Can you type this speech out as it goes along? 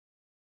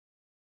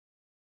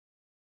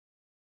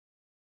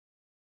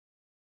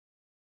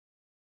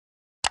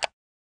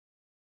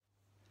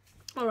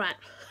Alright.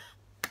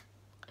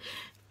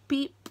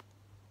 Beep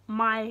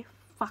my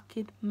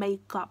fucking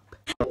makeup.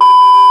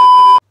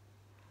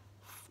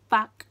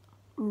 Fuck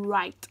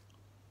right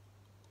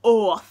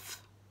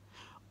off.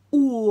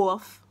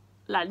 Off.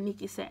 Like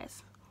Nikki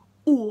says.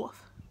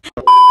 Off.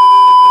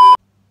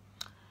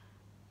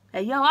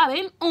 Hey yo, I've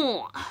been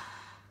on.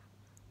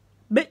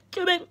 Bitch,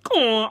 you been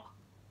on.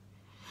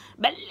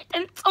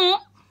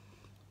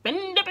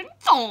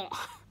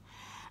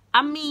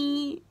 I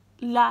mean,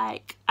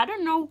 like, I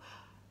don't know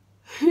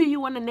who you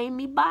want to name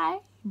me by,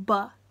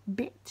 but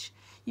bitch,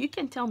 you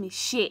can tell me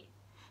shit.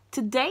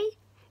 Today,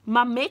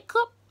 my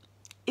makeup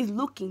is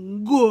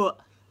looking good.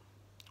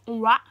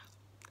 Alright?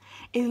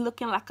 It's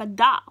looking like a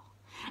doll.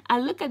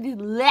 And look at these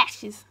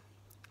lashes.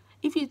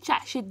 If you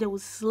chat shit, they will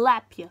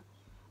slap you.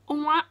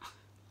 Alright?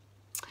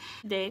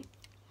 Today,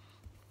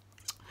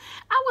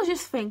 I was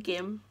just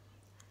thinking,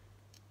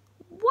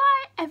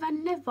 why have I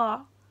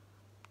never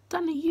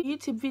done a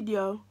YouTube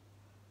video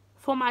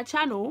for my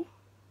channel,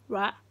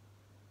 right,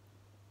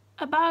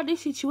 about this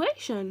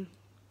situation?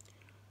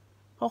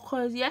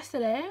 Because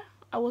yesterday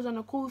I was on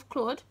a call with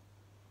Claude.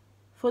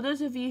 For those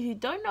of you who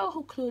don't know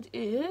who Claude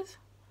is,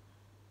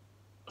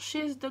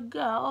 she's the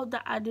girl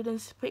that I didn't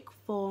speak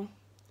for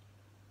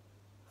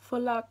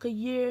like 1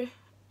 year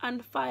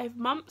and 5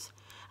 months,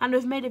 and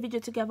we've made a video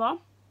together.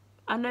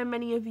 I know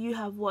many of you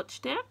have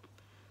watched it,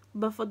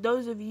 but for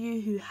those of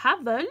you who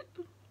haven't,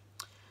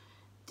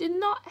 do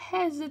not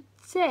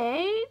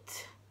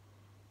hesitate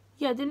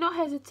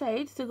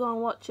to go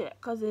and watch it,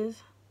 because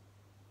it's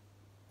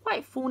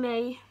quite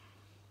funny.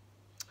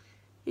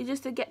 You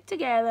just to get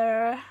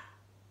together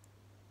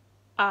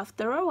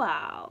after a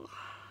while.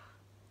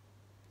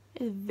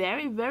 It's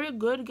very, very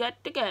good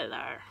get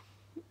together.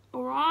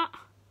 Alright?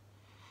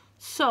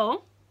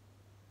 So,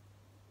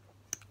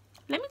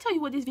 let me tell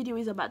you what this video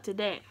is about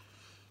today.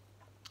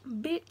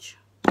 Bitch,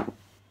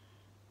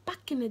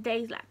 back in the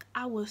days, like,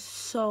 I was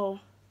so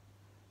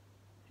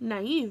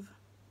naive.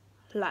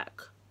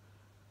 Like,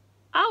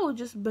 I would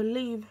just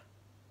believe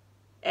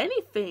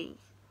anything,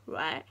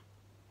 right?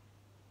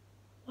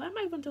 Why am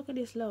I even talking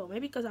this slow?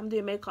 Maybe because I'm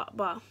doing makeup,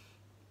 but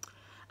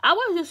I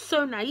was just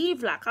so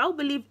naive. Like, I would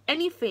believe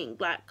anything.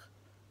 Like,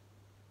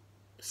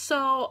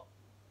 so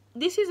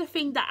this is a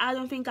thing that I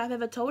don't think I've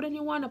ever told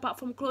anyone apart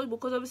from Chloe,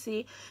 because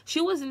obviously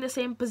she was in the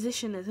same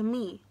position as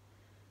me.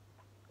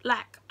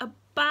 Like,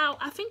 about,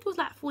 I think it was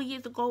like 4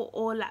 years ago,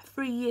 or like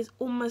 3 years,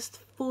 almost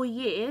 4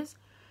 years,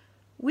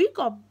 we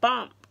got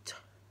bumped,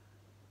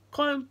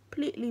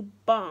 completely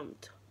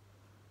bumped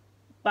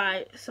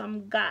by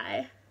some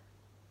guy.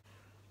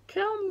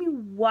 Tell me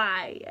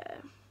why.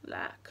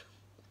 Like,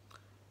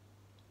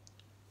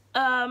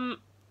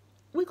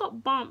 we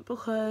got bumped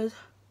because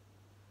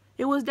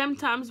it was them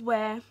times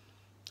where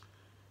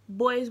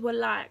boys were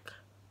like,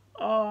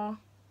 oh,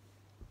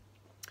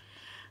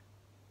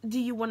 do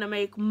you want to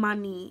make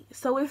money?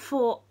 So we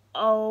thought,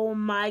 oh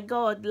my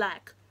god,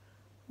 like,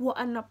 what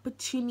an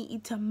opportunity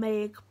to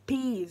make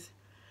peas,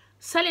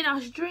 selling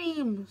us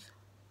dreams.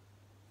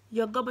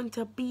 You're going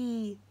to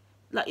be,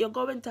 like, you're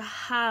going to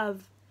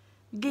have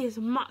this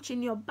much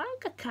in your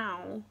bank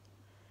account.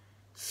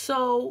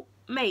 So,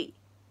 mate,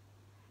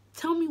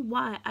 tell me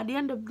why at the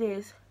end of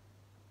this,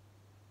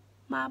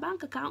 my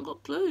bank account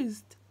got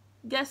closed.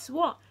 Guess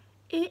what?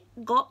 It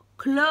got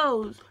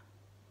closed.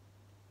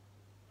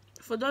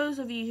 For those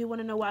of you who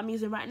want to know what I'm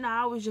using right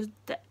now, it's just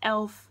the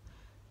e.l.f.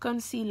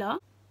 concealer.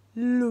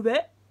 Love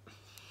it.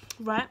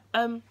 Right?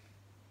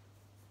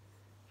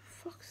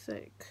 Fuck's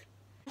sake.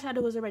 My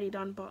shadow was already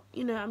done, but,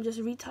 you know, I'm just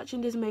retouching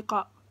this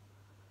makeup.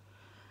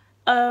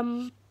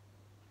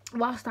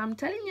 Whilst I'm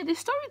telling you this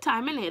story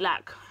time, innit?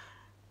 Like,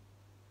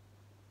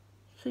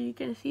 so you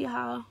can see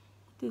how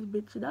this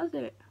bitch does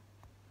it.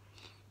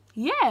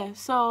 Yeah,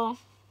 so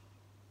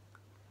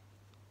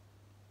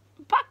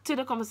back to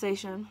the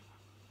conversation.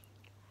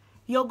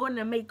 You're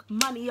gonna make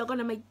money, you're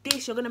gonna make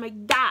this, you're gonna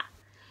make that.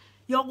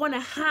 You're gonna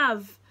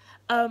have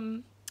how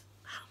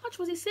much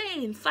was he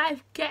saying?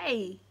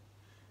 5K.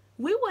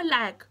 We were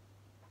like,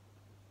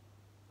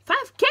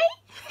 5K?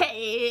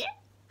 Hey,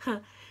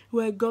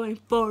 we're going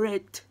for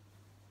it.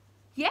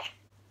 Yeah,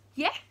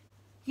 yeah,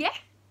 yeah.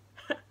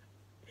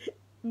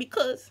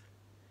 Because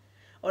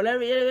all I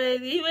really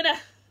need is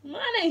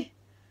money.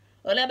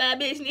 All that bad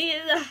bitch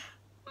needs is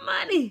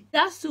money.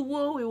 That's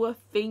what we were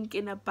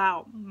thinking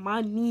about,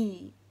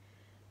 money,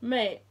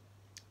 mate.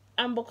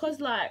 And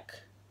because, like,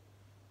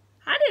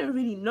 I didn't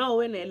really know,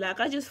 innit? Like,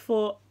 I just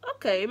thought,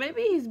 okay,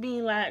 maybe he's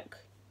being, like,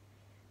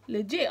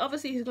 legit.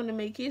 Obviously, he's gonna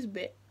make his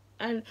bit.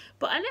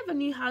 But I never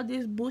knew how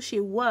this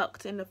bullshit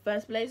worked in the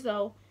first place,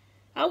 so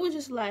I was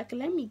just like,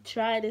 let me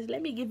try this,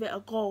 let me give it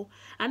a go.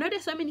 I know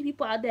there's so many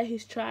people out there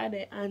who's tried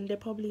it, and they're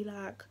probably,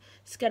 like,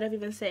 scared of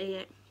even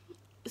saying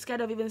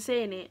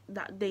it,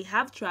 that they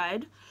have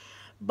tried.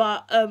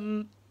 But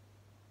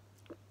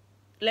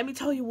let me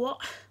tell you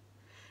what,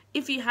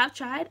 if you have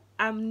tried,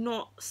 I'm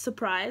not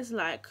surprised,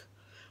 like,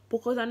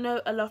 because I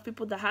know a lot of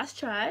people that has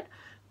tried.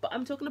 But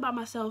I'm talking about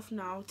myself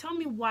now. Tell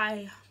me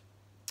why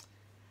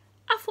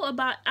I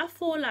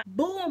thought like,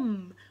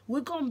 boom,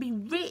 we're gonna be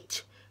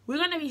rich. We're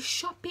gonna be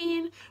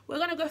shopping. We're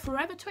gonna go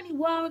Forever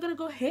 21. We're gonna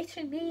go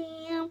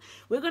H&M.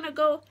 We're gonna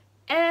go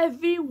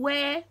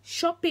everywhere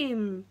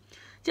shopping.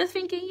 Just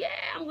thinking, yeah,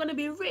 I'm gonna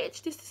be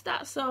rich. This is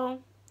that. So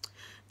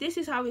this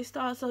is how it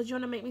starts. So do you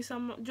wanna make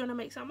some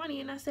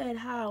money? And I said,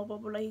 how? Blah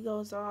blah blah. He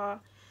goes,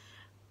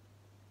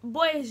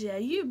 boys, yeah,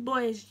 you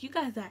boys, you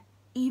guys are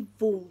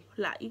evil.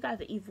 Like, you guys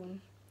are evil.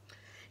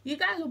 You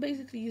guys will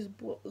basically use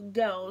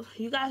girls.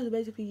 You guys will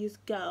basically use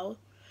girls,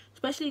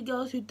 especially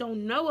girls who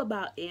don't know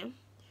about it,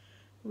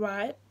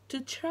 right, to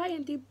try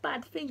and do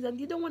bad things, and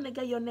you don't want to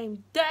get your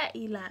name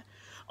dirty. Like,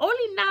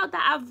 only now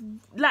that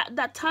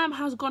that time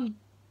has gone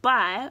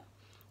by,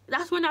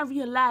 that's when I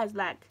realized,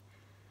 like,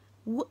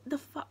 what the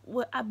fuck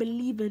were I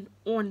believing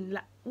on?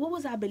 Like, what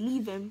was I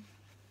believing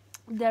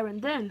there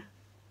and then?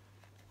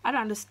 I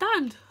don't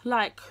understand.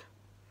 Like,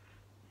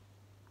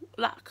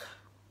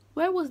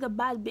 where was the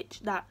bad bitch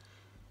that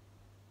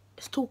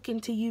is talking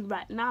to you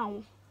right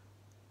now?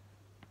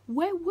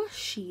 Where was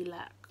she?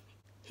 Like,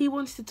 he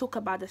wants to talk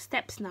about the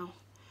steps now.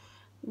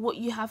 What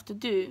you have to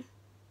do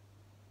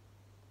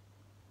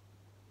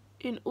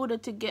in order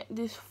to get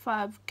this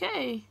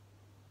 5K.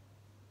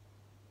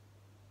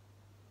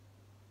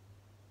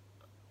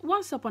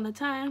 Once upon a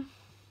time,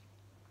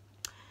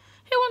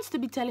 he wants to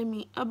be telling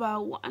me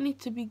about what I need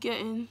to be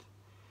getting,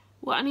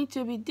 what I need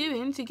to be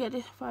doing to get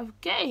this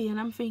 5K. And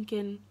I'm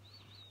thinking,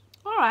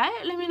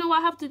 alright, let me know what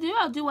I have to do.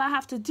 I'll do what I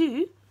have to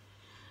do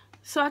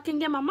so I can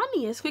get my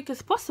money as quick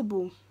as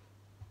possible.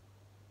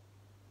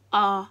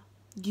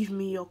 Give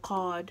me your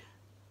card,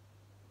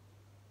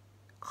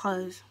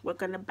 cause we're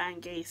gonna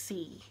bang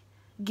AC.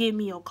 Give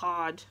me your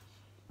card.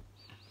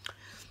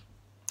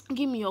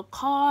 Give me your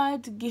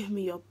card. Give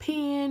me your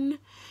pin.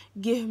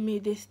 Give me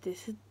this,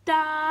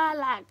 that.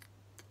 Like,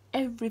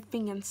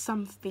 everything and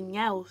something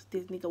else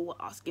this nigga was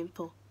asking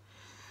for.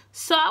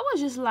 So I was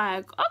just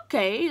like,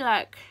 okay,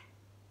 like,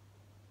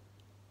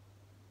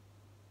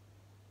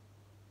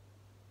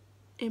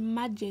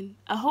 imagine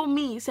a whole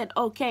me said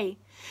okay.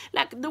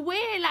 Like, the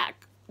way,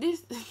 like,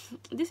 this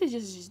is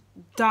just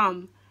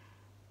dumb.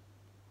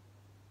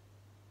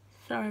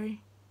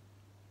 Sorry,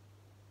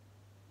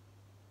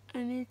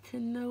 I need to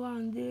know what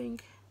I'm doing.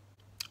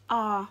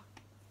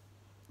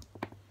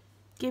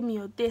 Give me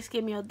your this,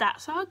 give me your that.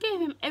 So I gave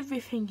him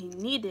everything he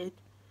needed.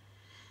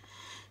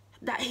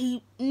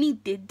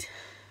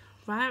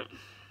 Right?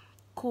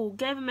 Cool,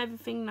 gave him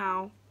everything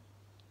now.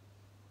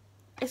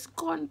 It's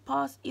gone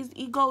past,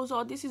 he goes,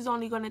 oh, this is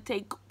only gonna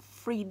take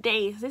 3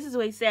 days. This is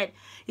what he said.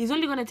 He's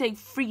only gonna take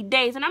 3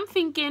 days. And I'm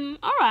thinking,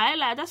 alright,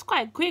 like, that's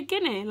quite quick,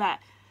 innit? Like,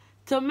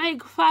 to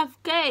make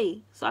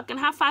 5K, so I can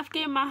have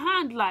 5K in my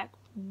hand. Like,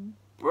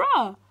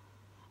 bruh,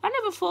 I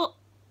never thought,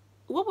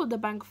 what would the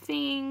bank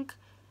think?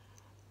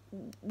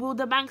 Will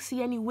the bank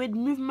see any weird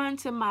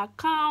movements in my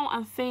account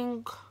and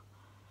think,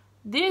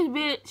 this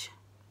bitch,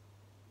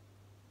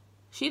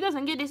 she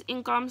doesn't get this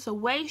income, so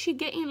where is she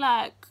getting,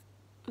 like,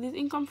 this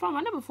income from?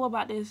 I never thought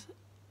about this,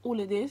 all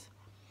of this,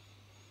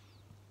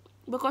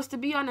 because to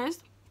be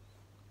honest,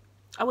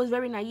 I was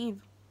very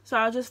naive. So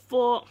I just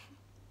thought,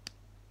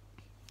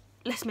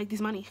 let's make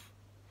this money,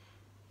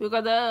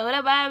 because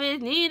whatever I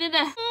needed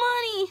the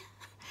money.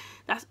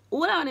 That's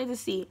all I wanted to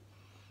see.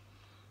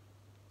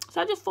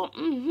 So I just thought,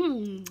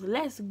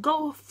 let's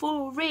go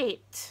for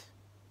it.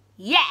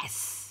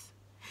 Yes,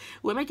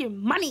 we're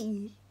making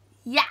money.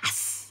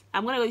 Yes,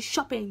 I'm gonna go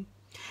shopping.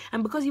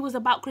 And because it was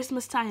about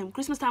Christmas time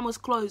was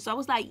closed, so I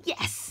was like,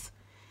 yes,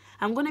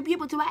 I'm gonna be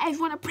able to buy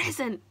everyone a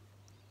present.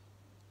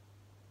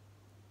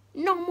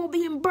 No more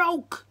being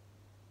broke.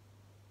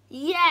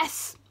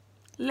 Yes,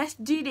 let's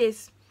do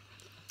this.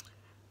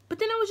 But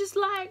then I was just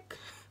like,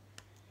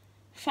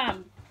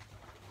 fam,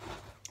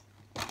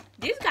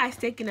 this guy's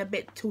taking a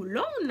bit too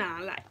long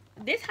now. Like,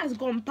 this has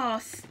gone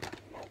past,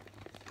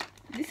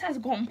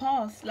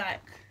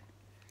 like,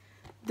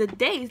 the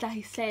days that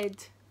he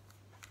said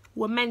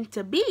were meant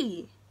to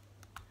be.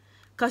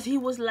 Because he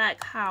was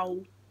like, how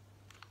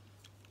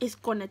it's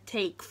gonna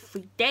take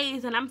 3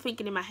 days. And I'm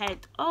thinking in my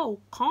head, oh,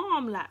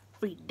 calm, like,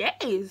 3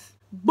 days.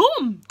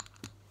 Boom!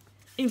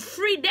 In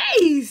 3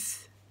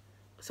 days.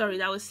 Sorry,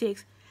 that was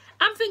 6.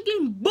 I'm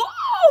thinking,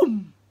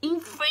 boom! In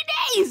 3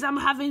 days, I'm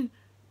having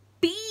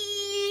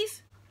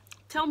peace.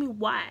 Tell me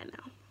why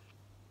now.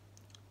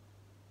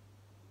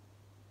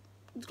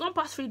 It's gone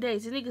past 3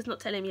 days. This nigga's not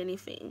telling me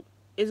anything.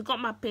 It's got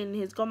my pin.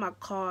 He's got my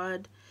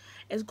card.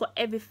 It's got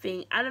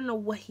everything. I don't know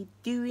what he's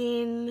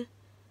doing.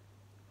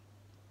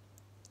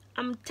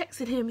 I'm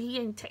texting him. He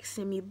ain't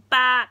texting me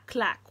back.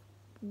 Like,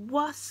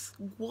 what's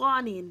going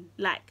on?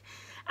 Like,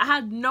 I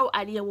had no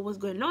idea what was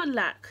going on.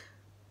 Like,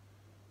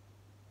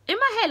 in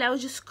my head, I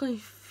was just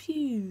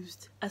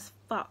confused as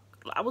fuck.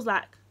 Like, I was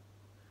like,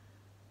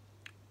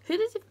 who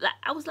does it? Like,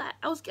 I was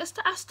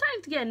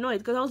starting to get annoyed,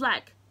 because I was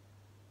like,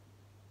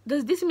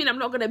 does this mean I'm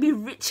not gonna be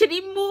rich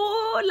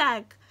anymore?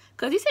 Like,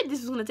 because he said this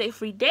was gonna take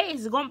 3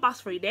 days. It's gone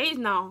past 3 days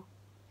now.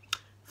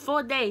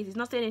 4 days. He's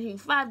not saying anything.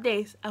 5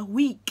 days. A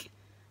week.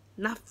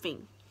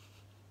 Nothing.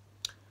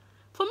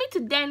 for me to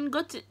then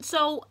go to,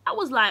 so I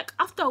was like,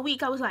 after a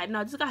week, I was like,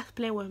 no, this guy's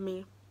playing with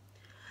me.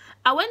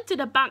 I went to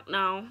the bank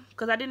now,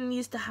 because I didn't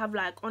used to have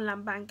like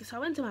online banking. So I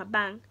went to my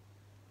bank,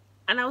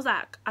 and I was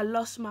like, I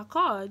lost my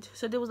card.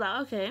 So they was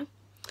like, okay,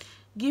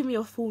 give me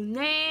your full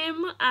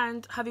name,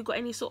 and have you got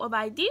any sort of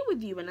ID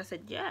with you? And I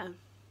said, yeah.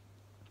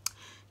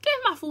 Gave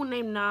my full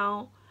name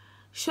now,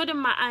 showed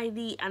them my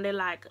ID, and they're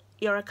like,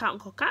 your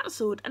account got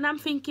cancelled. And I'm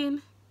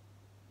thinking,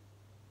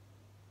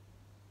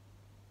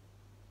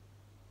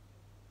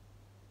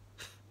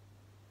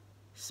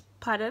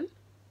 pardon?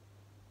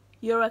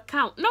 Your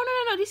account? No,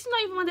 this is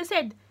not even what they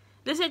said.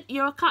 They said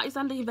your account is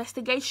under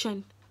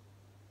investigation.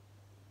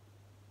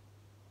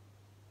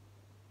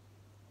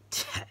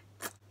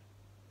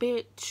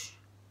 Bitch,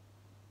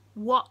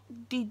 what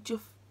did you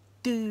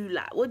do?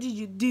 Like, what did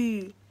you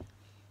do?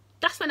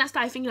 That's when I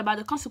started thinking about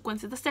the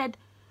consequences. I said,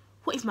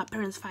 what if my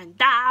parents find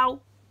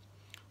out?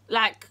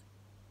 Like,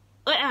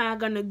 what am I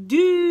gonna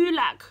do?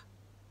 Like,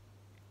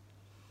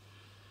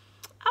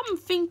 I'm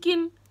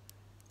thinking,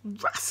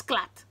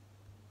 rasclat,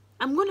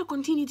 I'm gonna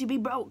continue to be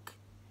broke.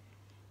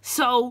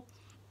 So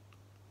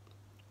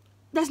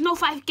there's no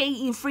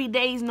 5K in 3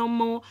 days no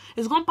more.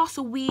 It's gonna pass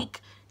a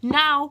week.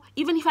 Now,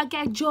 even if I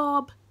get a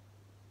job,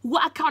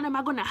 what account am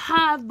I gonna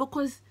have?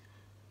 Because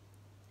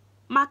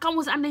my account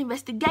was under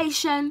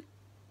investigation.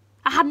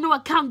 I had no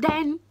account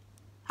then.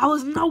 I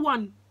was no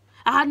one.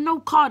 I had no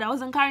card. I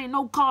wasn't carrying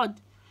no card.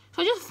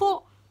 So I just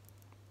thought,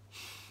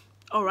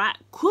 alright,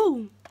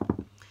 cool.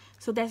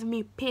 So there's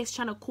me pissed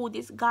trying to call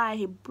this guy.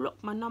 He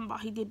blocked my number.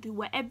 He did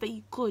whatever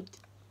he could.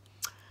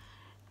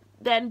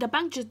 Then the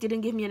bank just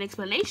didn't give me an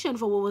explanation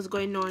for what was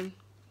going on.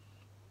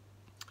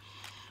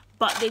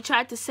 But they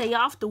tried to say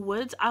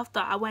afterwards, after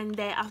I went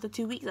there, after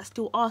 2 weeks, I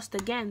still asked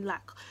again,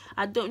 like,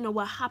 I don't know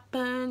what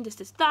happened, this,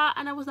 that.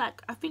 And I was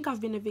like, I think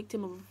I've been a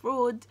victim of a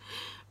fraud.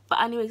 But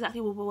I knew exactly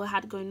what we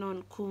had going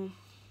on. Cool.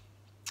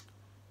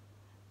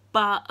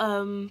 But,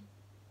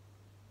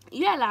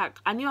 yeah, like,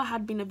 I knew I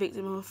had been a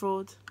victim of a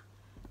fraud.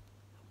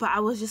 But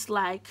I was just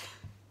like,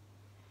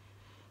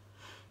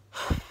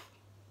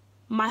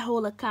 my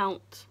whole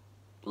account,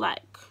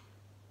 like,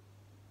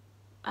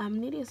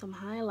 I'm needing some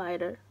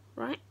highlighter,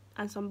 right?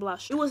 And some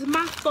blush. It was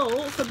my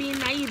fault for being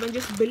naive and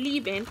just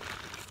believing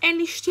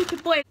any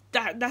stupid boy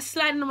that's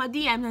sliding on my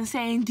DMs and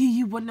saying, do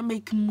you want to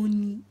make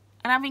money?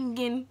 And I'm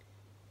thinking,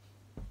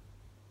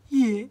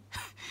 yeah.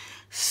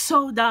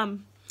 So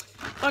dumb.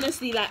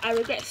 Honestly, like, I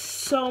regret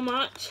so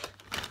much.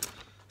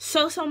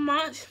 So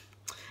much.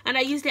 And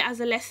I used it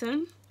as a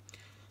lesson.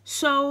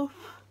 So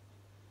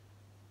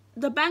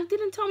the bank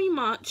didn't tell me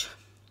much.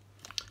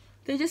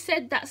 They just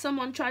said that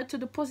someone tried to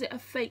deposit a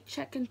fake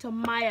check into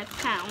my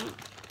account.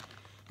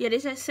 Yeah, they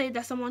just say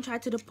that someone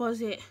tried to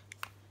deposit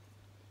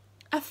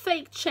a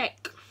fake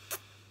check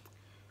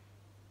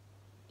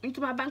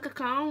into my bank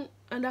account,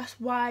 and that's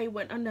why it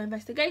went under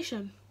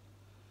investigation.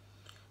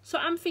 So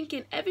I'm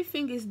thinking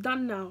everything is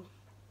done now.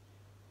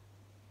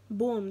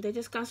 Boom, they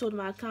just cancelled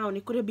my account.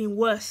 It could have been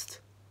worse,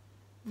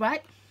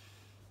 right?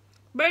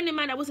 Bearing in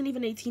mind I wasn't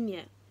even 18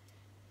 yet.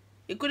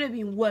 It could have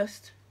been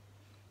worse.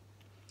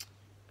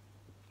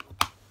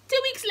 2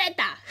 weeks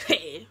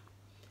later,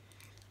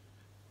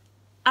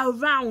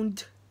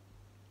 around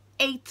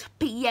 8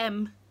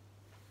 p.m,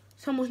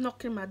 someone's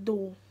knocking my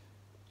door.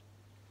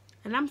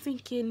 And I'm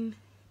thinking,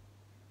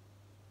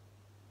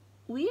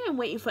 we ain't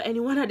waiting for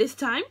anyone at this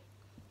time.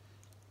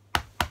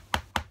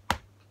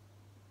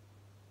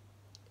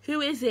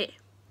 Who is it?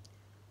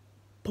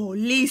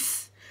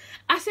 Police.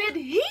 I said,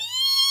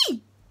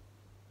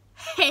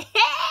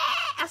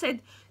 I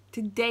said,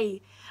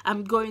 today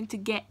I'm going to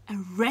get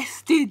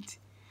arrested.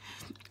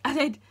 I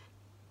said,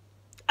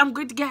 I'm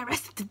going to get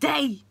arrested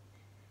today.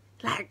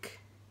 Like,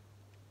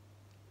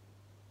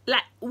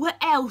 what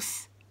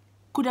else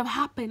could have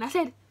happened? I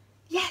said,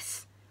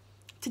 yes,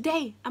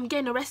 today I'm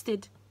getting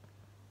arrested.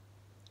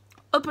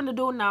 Open the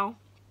door now.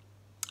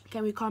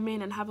 Can we come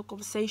in and have a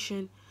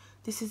conversation?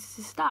 This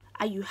is that.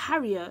 Are you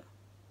Harriet?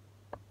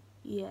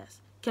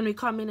 Yes. Can we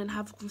come in and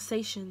have a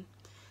conversation?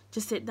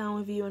 Just sit down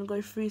with you and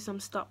go through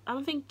some stuff.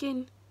 I'm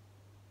thinking,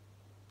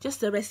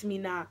 just arrest me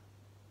now.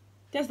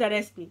 Just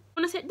arrest me.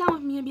 Wanna sit down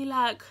with me and be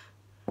like,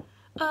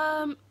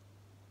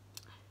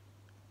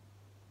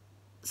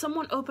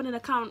 someone opened an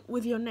account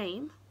with your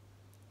name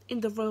in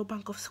the Royal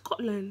Bank of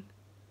Scotland.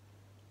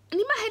 And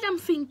in my head I'm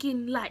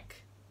thinking,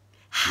 like,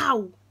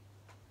 how?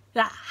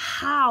 Like,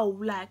 how?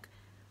 Like,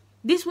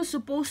 this was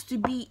supposed to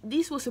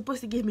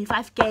give me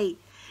 5K.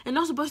 And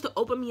not supposed to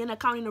open me an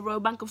account in the Royal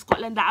Bank of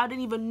Scotland that I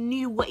didn't even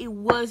knew what it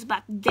was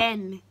back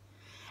then.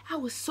 I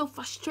was so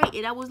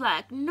frustrated. I was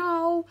like,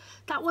 no,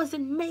 that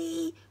wasn't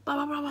me.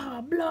 Blah, blah, blah,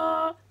 blah,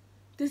 blah.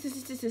 This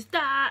is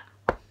that.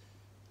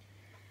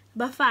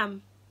 But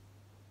fam,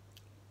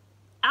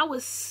 I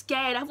was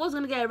scared. I was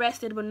going to get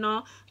arrested, but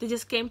no. They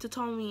just came to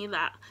tell me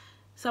that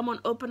someone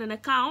opened an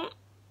account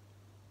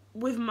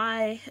with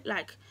my,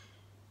 like,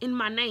 in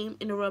my name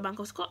in the Royal Bank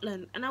of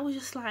Scotland. And I was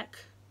just like,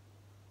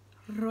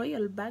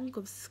 Royal Bank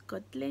of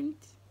Scotland?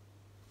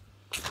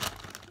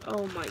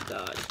 Oh my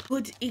god.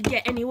 Could it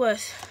get any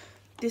worse?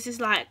 This is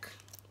like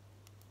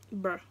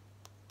bruh.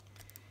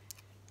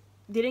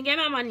 Didn't get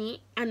my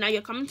money, and now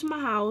you're coming to my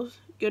house.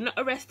 You're not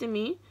arresting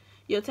me.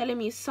 You're telling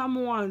me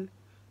someone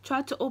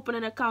tried to open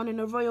an account in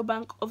the Royal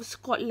Bank of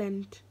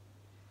Scotland.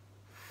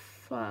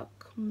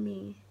 Fuck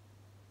me.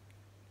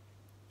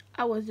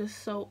 I was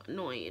just so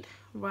annoyed,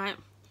 right?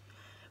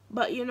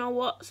 But you know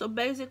what? So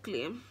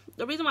basically,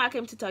 the reason why I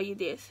came to tell you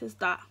this is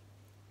that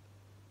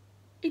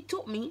it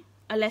taught me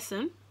a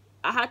lesson.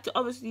 I had to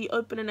obviously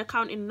open an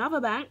account in another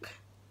bank.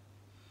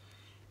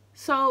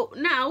 So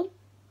now,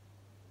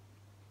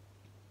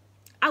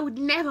 I would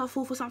never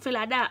fall for something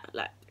like that.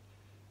 Like,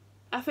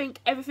 I think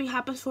everything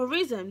happens for a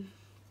reason.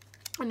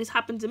 And this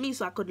happened to me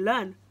so I could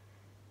learn.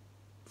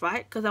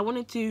 Right? Because I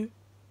wanted to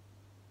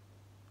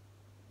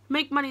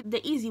make money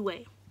the easy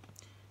way.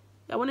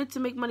 I wanted to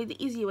make money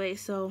the easy way,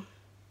 so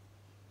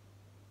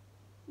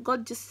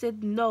God just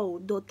said, no,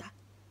 daughter.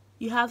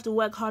 You have to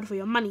work hard for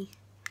your money.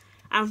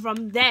 And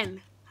from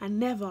then, I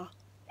never,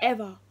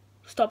 ever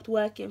stopped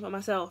working for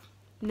myself.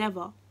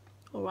 Never.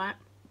 Alright?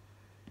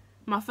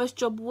 My first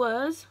job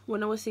was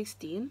when I was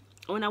 16,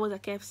 when I was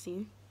at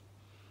KFC.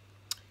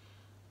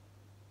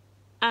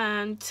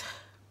 And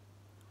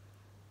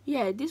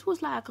yeah, this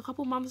was like a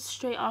couple months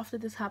straight after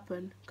this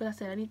happened. Because I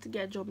said, I need to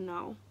get a job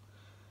now.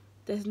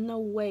 There's no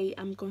way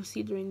I'm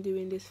considering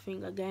doing this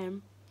thing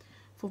again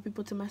for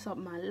people to mess up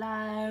my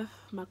life,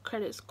 my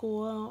credit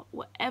score,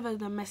 whatever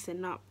they're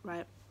messing up,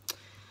 right?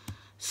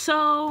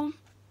 So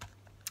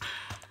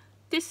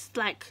this is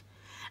like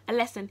a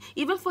lesson,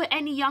 even for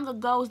any younger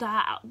girls that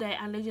are out there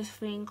and they just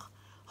think,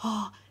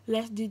 oh,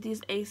 let's do this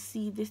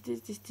AC, this,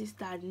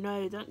 that.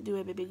 No, don't do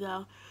it, baby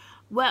girl.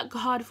 Work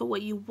hard for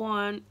what you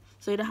want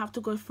so you don't have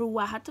to go through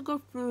what I had to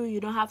go through.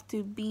 You don't have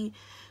to be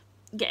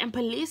getting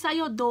police at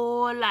your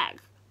door. Like,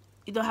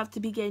 you don't have to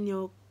be getting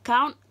your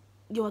account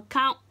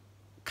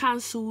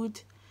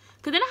cancelled.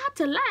 Because then I had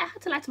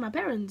to lie to my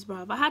parents,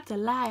 bruv. I had to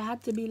lie. I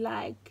had to be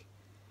like,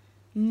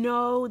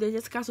 no, they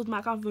just cancelled my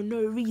account for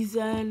no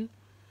reason.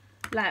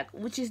 Like,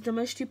 which is the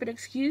most stupid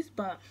excuse,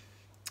 but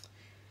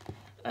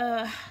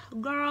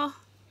girl,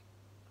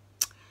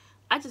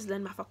 I just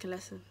learned my fucking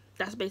lesson.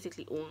 That's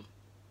basically all.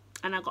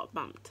 And I got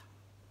bumped.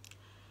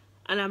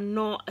 And I'm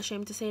not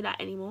ashamed to say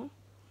that anymore.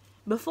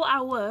 Before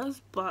I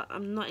was, but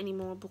I'm not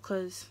anymore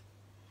because,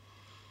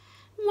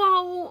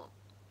 well,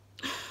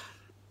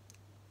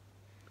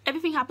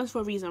 everything happens for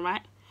a reason,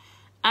 right?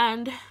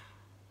 And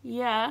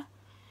yeah,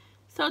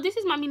 so this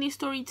is my mini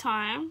story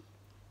time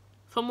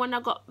from when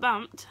I got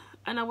bumped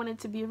and I wanted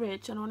to be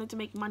rich and I wanted to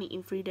make money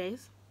in 3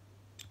 days.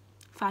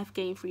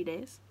 5K in 3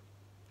 days.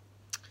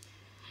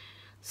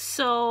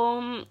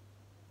 So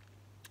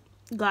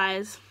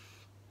guys,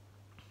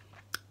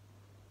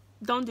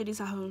 don't do this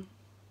at home.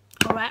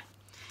 Alright,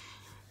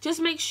 just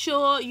make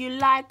sure you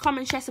like,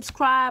 comment, share,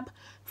 subscribe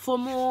for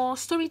more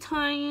story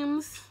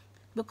times,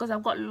 because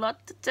I've got a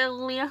lot to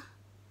tell you.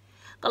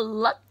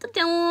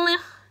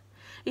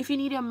 If you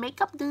need your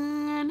makeup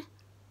done,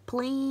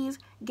 please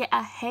get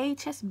a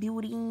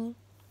hsbeauty._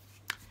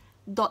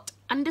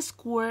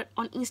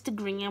 on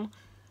Instagram.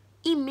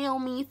 Email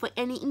me for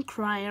any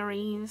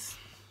inquiries.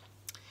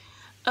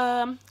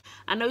 I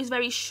know it's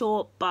very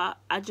short, but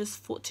I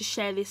just thought to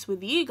share this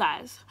with you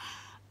guys.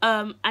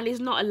 And it's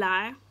not a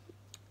lie.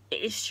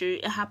 It is true.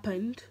 It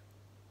happened.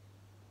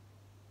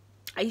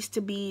 I used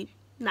to be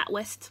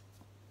NatWest.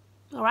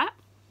 Alright?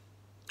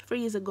 3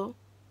 years ago.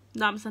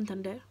 Now I'm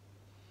Santander.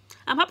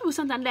 I'm happy with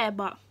Santander,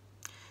 but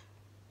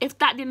if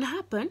that didn't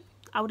happen,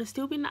 I would have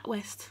still been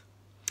NatWest.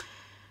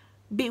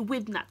 Be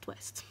with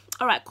NatWest.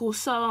 Alright, cool.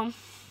 So,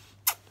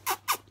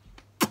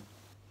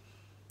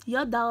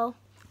 your doll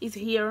is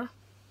here.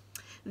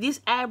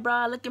 This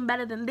eyebrow looking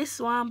better than this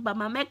one, but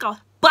my makeup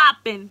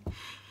popping.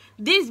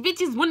 These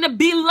bitches wanna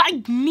be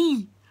like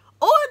me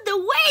all the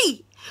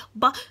way.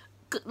 But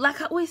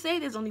like I always say,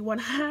 there's only one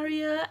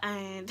Harrier,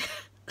 and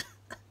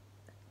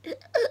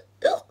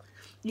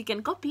you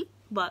can copy,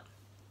 but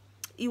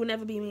you will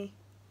never be me.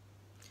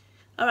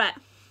 Alright.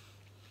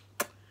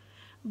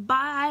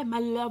 Bye, my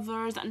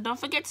lovers. And don't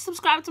forget to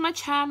subscribe to my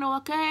channel,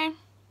 okay?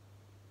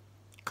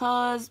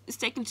 Because it's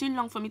taking too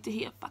long for me to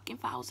hit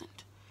 1,000.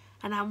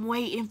 And I'm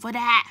waiting for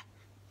that.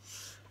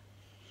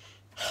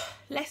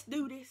 Let's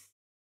do this.